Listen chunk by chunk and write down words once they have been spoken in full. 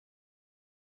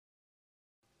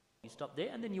You stop there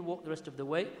and then you walk the rest of the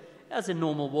way as a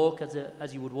normal walk,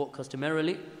 as you would walk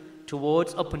customarily,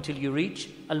 towards up until you reach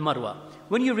Al-Marwa.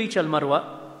 When you reach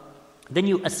Al-Marwa, then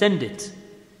you ascend it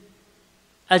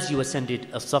as you ascended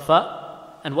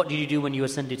As-Safa. And what did you do when you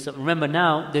ascended Safa? Remember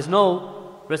now, there's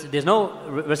no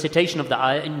recitation of the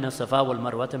ayah, Inna Safa wal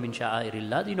Marwata min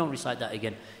sha'airillah. You don't recite that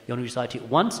again. You only recite it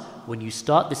once when you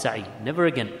start the sa'i, never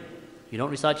again. You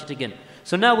don't recite it again.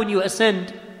 So now when you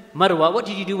ascend Marwa, what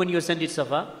did you do when you ascended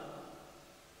Safa?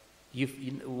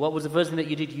 What was the first thing that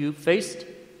you did? You faced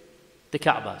the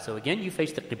Kaaba. So again, you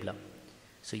faced the Qibla.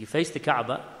 So you faced the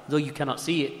Kaaba, though you cannot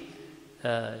see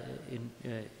it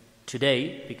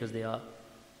today because they are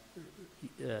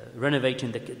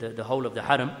renovating the whole of the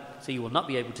Haram, so you will not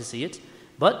be able to see it.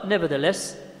 But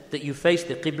nevertheless, that you face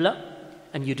the Qibla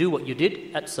and you do what you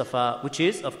did at Safa, which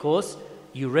is, of course,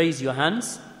 you raise your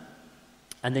hands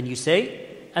and then you say,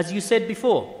 as you said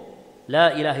before,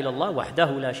 لا إله إلا الله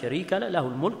وحده لا شريك له له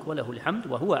الملك وله الحمد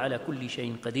وهو على كل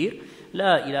شيء قدير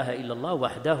لا إله إلا الله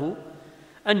وحده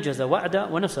أنجز وعده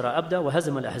ونصر عبده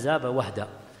وهزم الأحزاب وحده.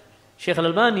 Shaykh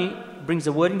Al-Albani brings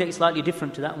a wording that is slightly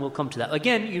different to that, and we'll come to that.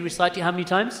 Again, you recite it how many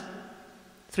times?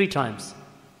 3 times.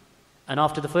 And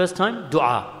after the first time,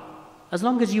 dua. As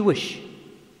long as you wish.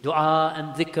 Dua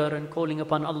and dhikr and calling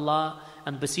upon Allah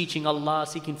and beseeching Allah,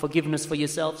 seeking forgiveness for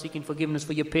yourself, seeking forgiveness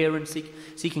for your parents,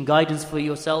 seeking guidance for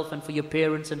yourself and for your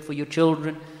parents and for your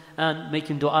children, and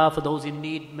making dua for those in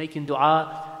need, making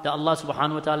dua that Allah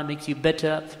subhanahu wa ta'ala makes you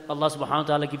better, Allah subhanahu wa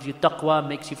ta'ala gives you taqwa,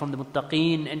 makes you from the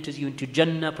muttaqeen, enters you into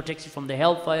Jannah, protects you from the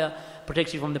hellfire,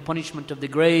 protects you from the punishment of the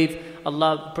grave,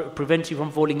 Allah prevents you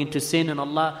from falling into sin, and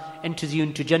Allah enters you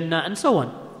into Jannah, and so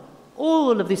on.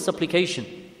 All of these supplications,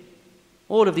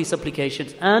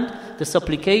 and the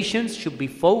supplications should be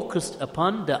focused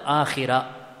upon the akhirah.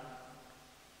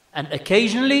 And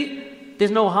occasionally,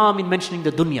 there's no harm in mentioning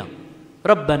the dunya.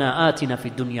 رَبَّنَا آتِنَا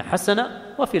فِي الدُّنْيَا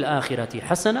حَسَنَةً وَفِي الْآخِرَةِ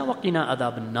حَسَنَةً وَقِنَا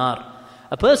عَذَابَ النَّارِ.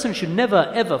 A person should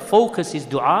never ever focus his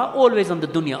dua always on the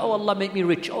dunya. Oh Allah, make me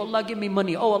rich. Oh Allah, give me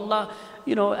money. Oh Allah,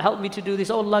 help me to do this.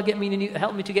 Oh Allah,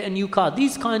 help me to get a new car.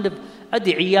 These kind of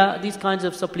ad'iyah, these kinds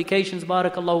of supplications,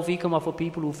 barakallahu feekum, are for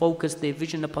people who focus their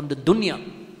vision upon the dunya.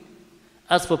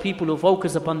 As for people who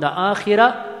focus upon the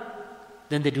akhirah,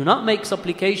 then they do not make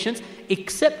supplications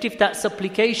except if that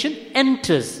supplication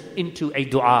enters into a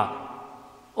dua.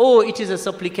 Or it is a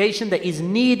supplication that is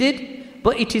needed,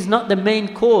 but it is not the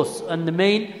main course and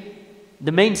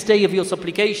the mainstay of your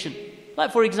supplication.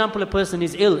 Like for example, a person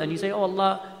is ill and you say, oh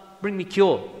Allah, bring me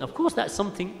cure. Of course that's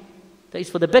something that is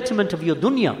for the betterment of your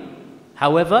dunya.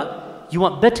 However, you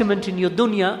want betterment in your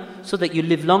dunya so that you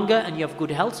live longer and you have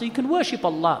good health so you can worship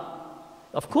Allah.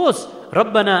 Of course,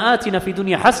 رَبَّنَا آتِنَا فِي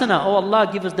دُنْيَا حَسَنَةً. Oh Allah,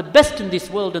 give us the best in this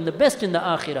world and the best in the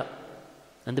akhirah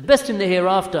and the best in the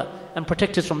hereafter, and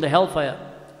protect us from the hellfire.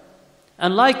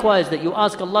 And likewise, that you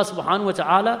ask Allah subhanahu wa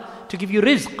ta'ala to give you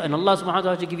rizq, and Allah subhanahu wa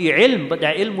ta'ala to give you ilm, but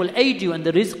that ilm will aid you and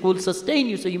the rizq will sustain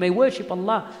you so you may worship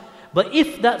Allah. But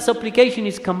if that supplication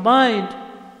is combined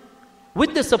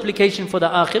with the supplication for the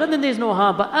akhirah, then there's no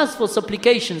harm. But as for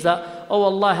supplications that, oh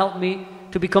Allah, help me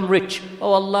to become rich.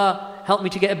 Oh Allah, help me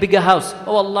to get a bigger house.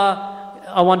 Oh Allah,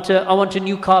 I want a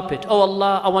new carpet. Oh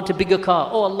Allah, I want a bigger car.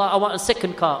 Oh Allah, I want a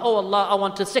second car. Oh Allah, I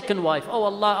want a second wife. Oh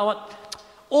Allah, I want...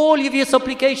 All of your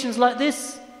supplications like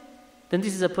this, then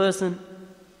this is a person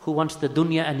who wants the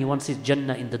dunya and he wants his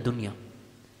Jannah in the dunya.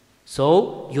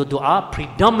 So your dua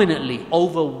predominantly,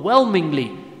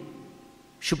 overwhelmingly,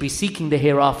 should be seeking the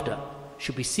hereafter,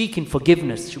 should be seeking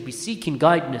forgiveness, should be seeking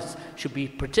guidance, should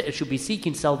be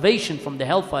seeking salvation from the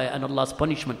hellfire and Allah's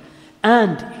punishment.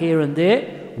 And here and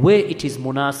there, where it is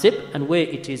munasib and where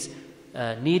it is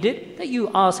needed, that you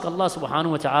ask Allah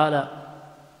subhanahu wa ta'ala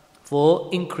for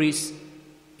increase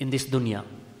in this dunya,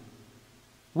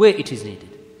 where it is needed.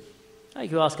 Like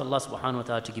you ask Allah subhanahu wa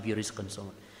ta'ala to give you rizq and so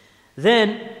on.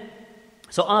 Then,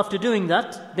 so after doing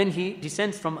that, then he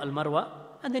descends from Al-Marwa,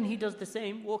 and then he does the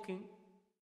same, walking